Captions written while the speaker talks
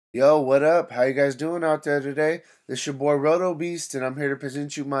Yo, what up? How you guys doing out there today? This is your boy Roto Beast, and I'm here to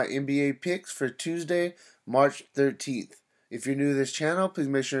present you my NBA picks for Tuesday, March 13th. If you're new to this channel, please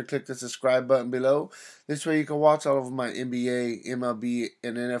make sure to click the subscribe button below. This way you can watch all of my NBA, MLB,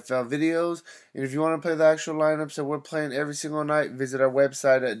 and NFL videos. And if you want to play the actual lineups that we're playing every single night, visit our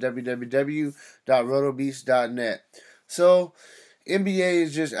website at www.rotobeast.net. So, NBA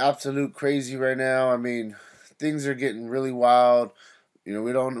is just absolute crazy right now. I mean, things are getting really wild.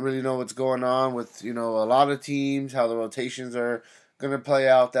 We don't really know what's going on with, a lot of teams, how the rotations are going to play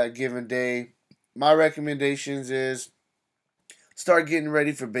out that given day. My recommendations is start getting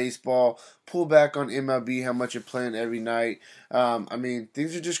ready for baseball, pull back on MLB, how much you're playing every night. I mean,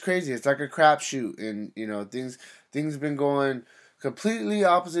 things are just crazy. It's like a crapshoot, and, things been going completely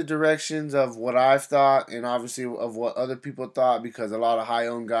opposite directions of what I've thought and obviously of what other people thought because a lot of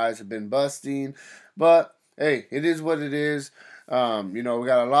high-owned guys have been busting. But, hey, it is what it is. We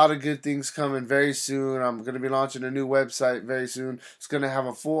got a lot of good things coming very soon. I'm going to be launching a new website very soon. It's going to have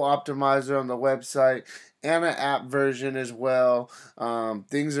a full optimizer on the website and an app version as well.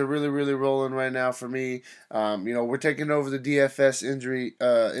 Things are really, really rolling right now for me. We're taking over the DFS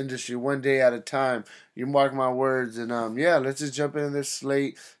industry one day at a time. You mark my words. And let's just jump into this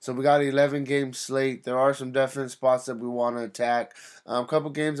slate. So we got an 11-game slate. There are some definite spots that we want to attack. A couple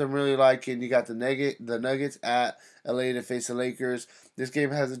games I'm really liking. You got the Nuggets at LA to face the Lakers. This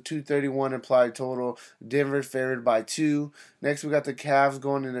game has a 231 implied total. Denver favored by 2. Next, we got the Cavs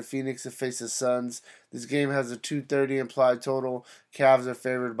going into Phoenix to face the Suns. This game has a 230 implied total. Cavs are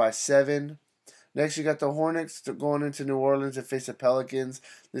favored by 7. Next, you got the Hornets going into New Orleans to face the Pelicans.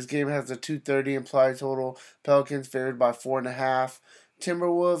 This game has a 230 implied total. Pelicans favored by 4.5.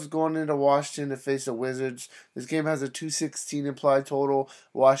 Timberwolves going into Washington to face the Wizards. This game has a 216 implied total.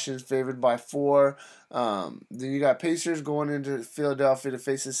 Washington's favored by 4. Then you got Pacers going into Philadelphia to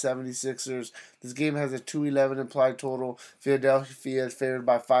face the 76ers. This game has a 211 implied total. Philadelphia is favored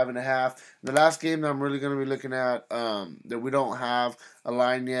by 5.5. The last game that I'm really going to be looking at that we don't have a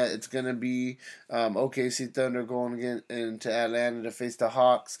line yet, it's going to be OKC Thunder going again into Atlanta to face the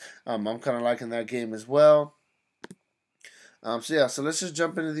Hawks. I'm kind of liking that game as well. So let's just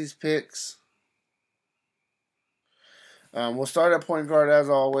jump into these picks. We'll start at point guard as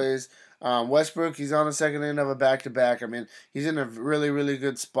always. Westbrook, he's on the second end of a back-to-back. I mean, he's in a really, really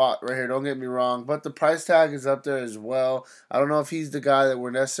good spot right here. Don't get me wrong. But the price tag is up there as well. I don't know if he's the guy that we're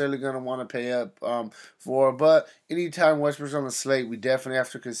necessarily going to want to pay up for. But anytime Westbrook's on the slate, we definitely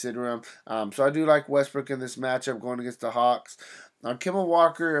have to consider him. So I do like Westbrook in this matchup going against the Hawks. Kemba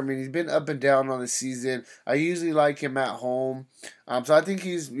Walker, I mean, he's been up and down on the season. I usually like him at home. So I think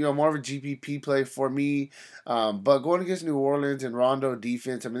he's, more of a GPP play for me. But going against New Orleans and Rondo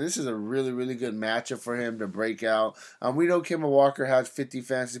defense, I mean, this is a really, really good matchup for him to break out. We know Kemba Walker has 50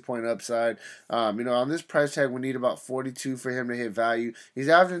 fantasy point upside. On this price tag, we need about 42 for him to hit value. He's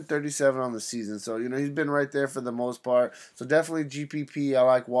averaging 37 on the season. So, he's been right there for the most part. So definitely GPP. I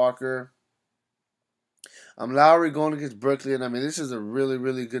like Walker. Lowry going against Brooklyn. I mean, this is a really,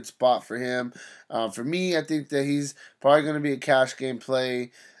 really good spot for him. For me, I think that he's probably going to be a cash game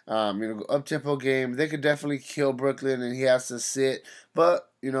play. Up-tempo game. They could definitely kill Brooklyn, and he has to sit. But,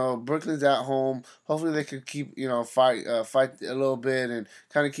 Brooklyn's at home. Hopefully they could keep, fight a little bit and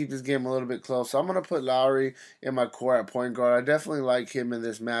kind of keep this game a little bit close. So I'm going to put Lowry in my core at point guard. I definitely like him in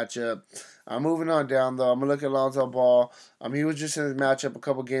this matchup. Moving on down, though, I'm going to look at Lonzo Ball. He was just in his matchup a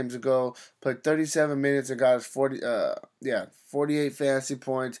couple games ago. Played 37 minutes and got his 48 fantasy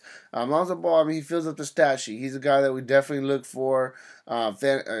points. Lonzo Ball, he fills up the stat sheet. He's a guy that we definitely look for. When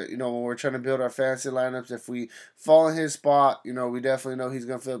we're trying to build our fantasy lineups, if we fall in his spot, we definitely know he's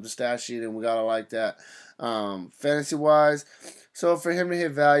gonna fill up the stat sheet, and we gotta like that. Fantasy wise, so for him to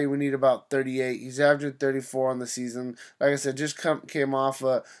hit value, we need about 38. He's averaging 34 on the season. Like I said, just came off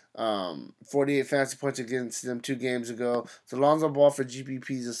a 48 fantasy points against them 2 games ago. So Lonzo Ball for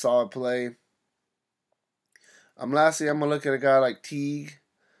GPP is a solid play. Lastly, I'm gonna look at a guy like Teague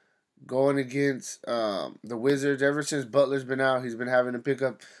going against the Wizards. Ever since Butler's been out, he's been having to pick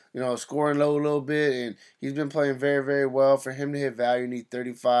up, scoring low a little bit, and he's been playing very, very well. For him to hit value, you need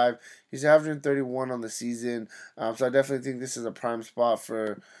 35. He's averaging 31 on the season, so I definitely think this is a prime spot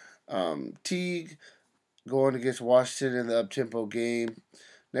for Teague going against Washington in the up-tempo game.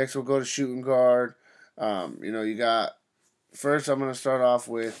 Next, we'll go to shooting guard. You got, first I'm going to start off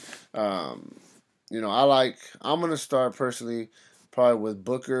with, I'm going to start personally probably with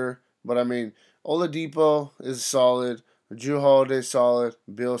Booker. But, Oladipo is solid. Drew Holiday solid.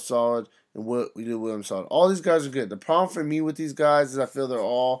 Bill solid. and what we do with William Salt. All these guys are good. The problem for me with these guys is I feel they're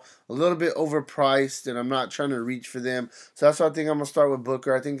all a little bit overpriced, and I'm not trying to reach for them. So that's why I think I'm going to start with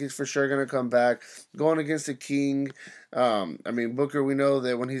Booker. I think he's for sure going to come back. Going against the King, Booker, we know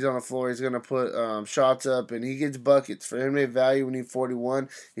that when he's on the floor, he's going to put shots up, and he gets buckets. For him to have value, we need 41.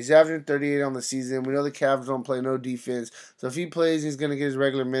 He's averaging 38 on the season. We know the Cavs don't play no defense. So if he plays, he's going to get his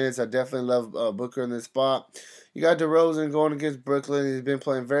regular minutes. I definitely love Booker in this spot. You got DeRozan going against Brooklyn. He's been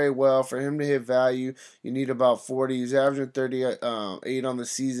playing very well. For him to hit value, you need about 40. He's averaging 38 on the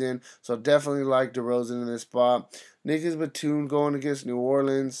season. So definitely like DeRozan in this spot. Nicholas Batum going against New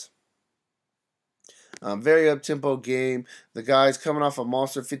Orleans. Very up-tempo game. The guy's coming off a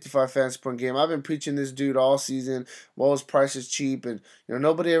monster 55 fantasy point game. I've been preaching this dude all season. Well, his price is cheap, and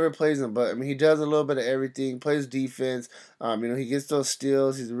nobody ever plays him. But he does a little bit of everything. Plays defense. He gets those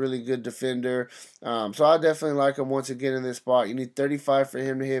steals. He's a really good defender. So I definitely like him once again in this spot. You need 35 for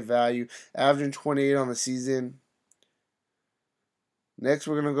him to hit value. Averaging 28 on the season. Next,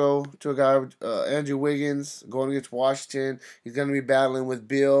 we're going to go to a guy, Andrew Wiggins, going against Washington. He's going to be battling with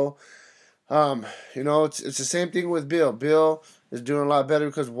Bill. It's the same thing with Bill. Bill is doing a lot better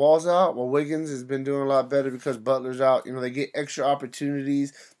because Wall's out, while Wiggins has been doing a lot better because Butler's out. They get extra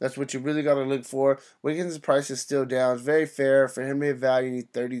opportunities. That's what you really got to look for. Wiggins' price is still down. It's very fair. For him to hit value, you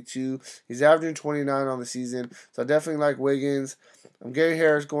need 32. He's averaging 29 on the season, so I definitely like Wiggins. Gary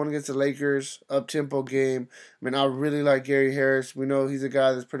Harris going against the Lakers, up-tempo game. I really like Gary Harris. We know he's a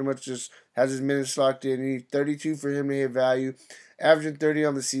guy that's pretty much just has his minutes locked in. You need 32 for him to hit value. Averaging 30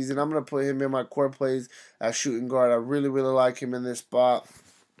 on the season. I'm going to put him in my core plays as shooting guard. I really, really like him in this spot.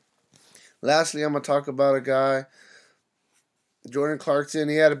 Lastly, I'm going to talk about a guy, Jordan Clarkson.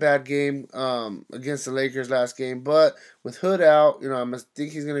 He had a bad game against the Lakers last game, but with Hood out, I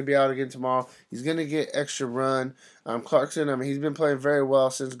think he's going to be out again tomorrow. He's going to get extra run. Clarkson, he's been playing very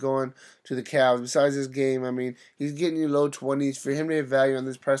well since going to the Cavs. Besides this game, he's getting you low 20s. For him to have value on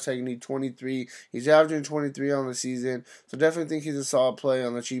this price tag, you need 23. He's averaging 23 on the season, so definitely think he's a solid play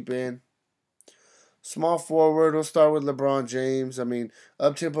on the cheap end. Small forward, we'll start with LeBron James.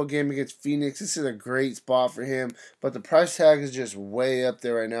 Up-tempo game against Phoenix. This is a great spot for him, but the price tag is just way up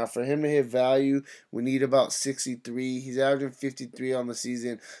there right now. For him to hit value, we need about 63. He's averaging 53 on the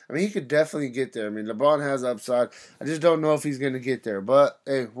season. He could definitely get there. LeBron has upside. I just don't know if he's going to get there, but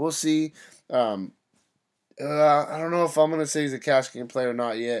hey, we'll see. I don't know if I'm going to say he's a cash game player or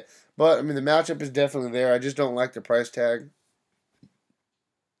not yet, but the matchup is definitely there. I just don't like the price tag.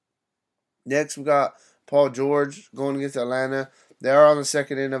 Next, we got Paul George going against Atlanta. They are on the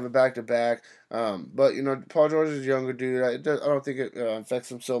second end of a back-to-back. But Paul George is a younger dude. I don't think it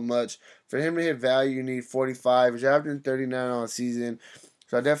affects him so much. For him to hit value, you need 45. He's averaging 39 on the season.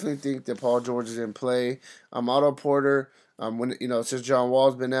 So I definitely think that Paul George is in play. Otto Porter, since John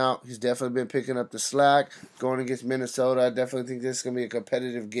Wall's been out, he's definitely been picking up the slack. Going against Minnesota, I definitely think this is going to be a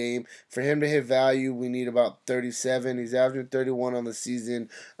competitive game. For him to hit value, we need about 37. He's averaging 31 on the season.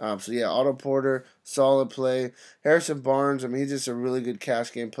 Otto Porter, solid play. Harrison Barnes, he's just a really good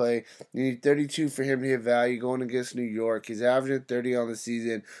cash game play. You need 32 for him to hit value going against New York. He's averaging 30 on the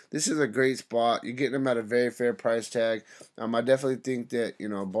season. This is a great spot. You're getting him at a very fair price tag. I definitely think that,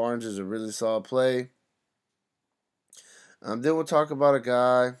 Barnes is a really solid play. Then we'll talk about a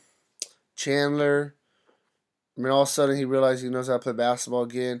guy, Chandler. All of a sudden he realized he knows how to play basketball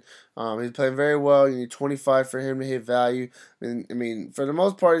again. He's playing very well. You need 25 for him to hit value. For the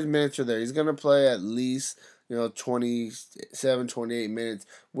most part, his minutes are there. He's going to play at least 27, 28 minutes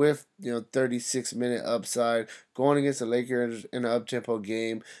with 36-minute upside going against the Lakers in an up-tempo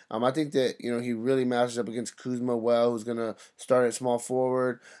game. I think that he really matches up against Kuzma well, who's going to start at small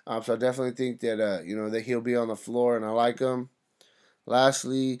forward. So I definitely think that that he'll be on the floor, and I like him.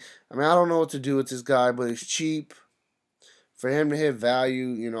 Lastly, I don't know what to do with this guy, but he's cheap. For him to hit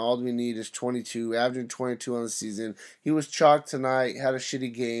value, all we need is 22, averaging 22 on the season. He was chalked tonight, had a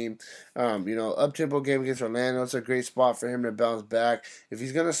shitty game. Up-tempo game against Orlando. It's a great spot for him to bounce back. If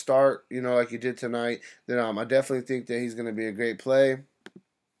he's going to start, like he did tonight, then I definitely think that he's going to be a great play.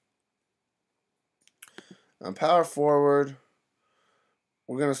 Power forward,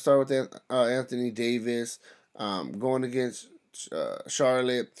 we're going to start with Anthony Davis going against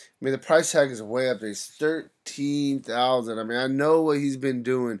Charlotte. The price tag is way up there. It's $13,000. I know what he's been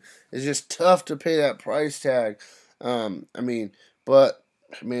doing. It's just tough to pay that price tag.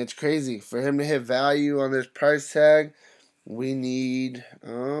 It's crazy for him to hit value on this price tag. We need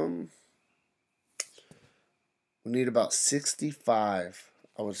about 65.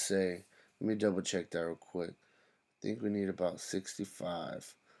 I would say. Let me double check that real quick. I think we need about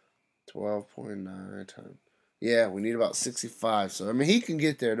 65. 12.9 times. Yeah, we need about 65. So, I mean, he can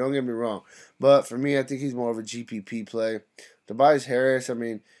get there. Don't get me wrong. But for me, I think he's more of a GPP play. Tobias Harris, I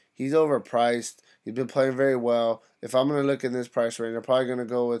mean, he's overpriced. He's been playing very well. If I'm going to look at this price range, I'm probably going to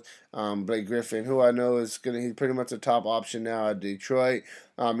go with Blake Griffin, who I know he's pretty much a top option now at Detroit.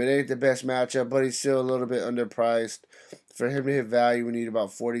 It ain't the best matchup, but he's still a little bit underpriced. For him to hit value, we need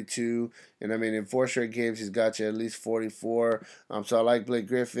about 42. And I mean, in 4 straight games, he's got you at least 44. So I like Blake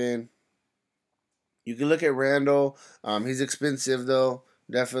Griffin. You can look at Randall. He's expensive though,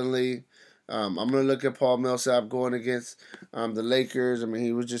 definitely. I'm gonna look at Paul Millsap going against the Lakers. I mean,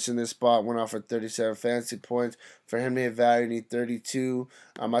 he was just in this spot, went off for 37 fantasy points. For him to hit value, you need 32.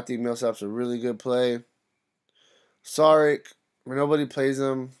 I think Millsap's a really good play. Saric, nobody plays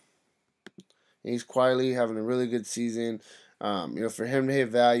him. He's quietly having a really good season. For him to hit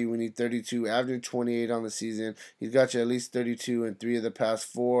value, we need 32, averaging 28 on the season. He's got you at least 32 in 3 of the past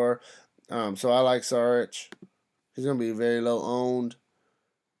 4. So I like Saric. He's going to be very low owned.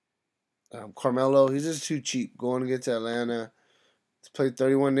 Carmelo, he's just too cheap going against Atlanta. He's played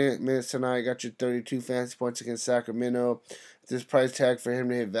 31 minutes tonight. Got your 32 fantasy points against Sacramento. This price tag for him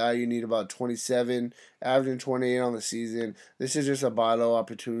to hit value, you need about 27, averaging 28 on the season. This is just a buy low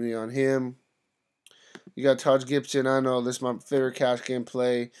opportunity on him. You got Taj Gibson. I know this is my favorite cash game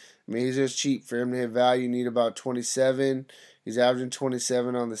play. I mean, he's just cheap. For him to hit value, you need about 27. He's averaging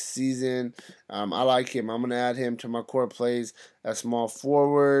 27 on the season. I like him. I'm going to add him to my core plays at small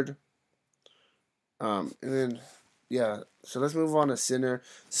forward. And then, yeah, so let's move on to center.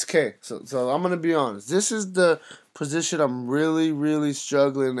 Okay, so I'm going to be honest. This is the position I'm really, really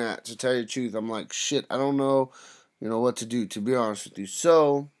struggling at, to tell you the truth. I'm like, shit, I don't know, what to do, to be honest with you.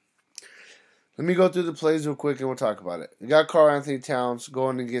 So let me go through the plays real quick and we'll talk about it. We got Karl-Anthony Towns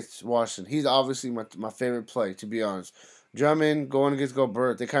going against Washington. He's obviously my favorite play, to be honest. Drummond going against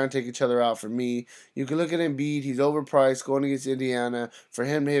Gobert. They kind of take each other out for me. You can look at Embiid. He's overpriced going against Indiana. For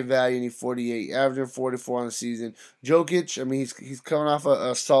him to hit value, you need 48, averaging 44 on the season. Jokic, I mean, he's coming off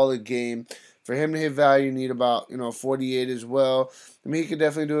a solid game. For him to hit value, you need about 48 as well. I mean, he could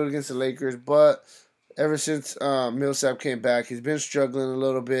definitely do it against the Lakers, but ever since Millsap came back, he's been struggling a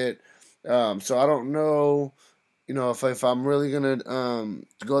little bit. So I don't know, if I'm really gonna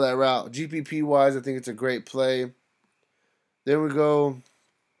go that route. GPP wise, I think it's a great play. There we go.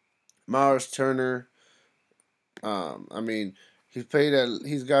 Myers Turner. I mean, he's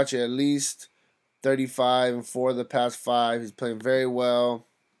got you at least 35 and 4 of the past 5. He's playing very well.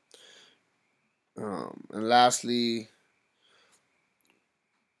 And lastly,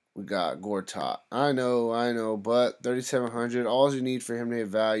 we got Gortat. I know, but 3,700. All you need for him to hit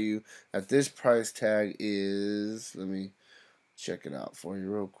value at this price tag is, let me check it out for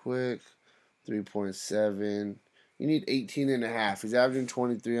you real quick. 3.7. You need 18.5. He's averaging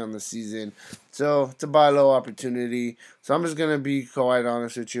 23 on the season. So it's a buy low opportunity. So I'm just going to be quite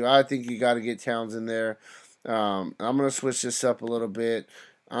honest with you. I think you got to get Towns in there. I'm going to switch this up a little bit.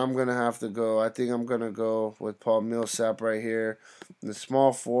 I'm going to have to go. I think I'm going to go with Paul Millsap right here. The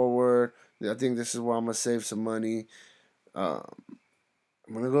small forward. I think this is where I'm going to save some money. I'm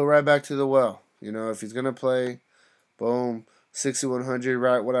going to go right back to the well. If he's going to play, boom, 6,100,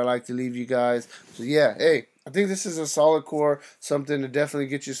 right? What I like to leave you guys. So, yeah, hey, I think this is a solid core, something to definitely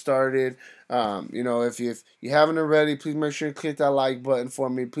get you started. If you haven't already, please make sure you click that like button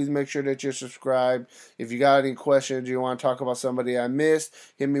for me. Please make sure that you're subscribed. If you got any questions, you want to talk about somebody I missed,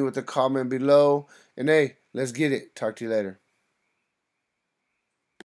 hit me with a comment below. And hey, let's get it. Talk to you later.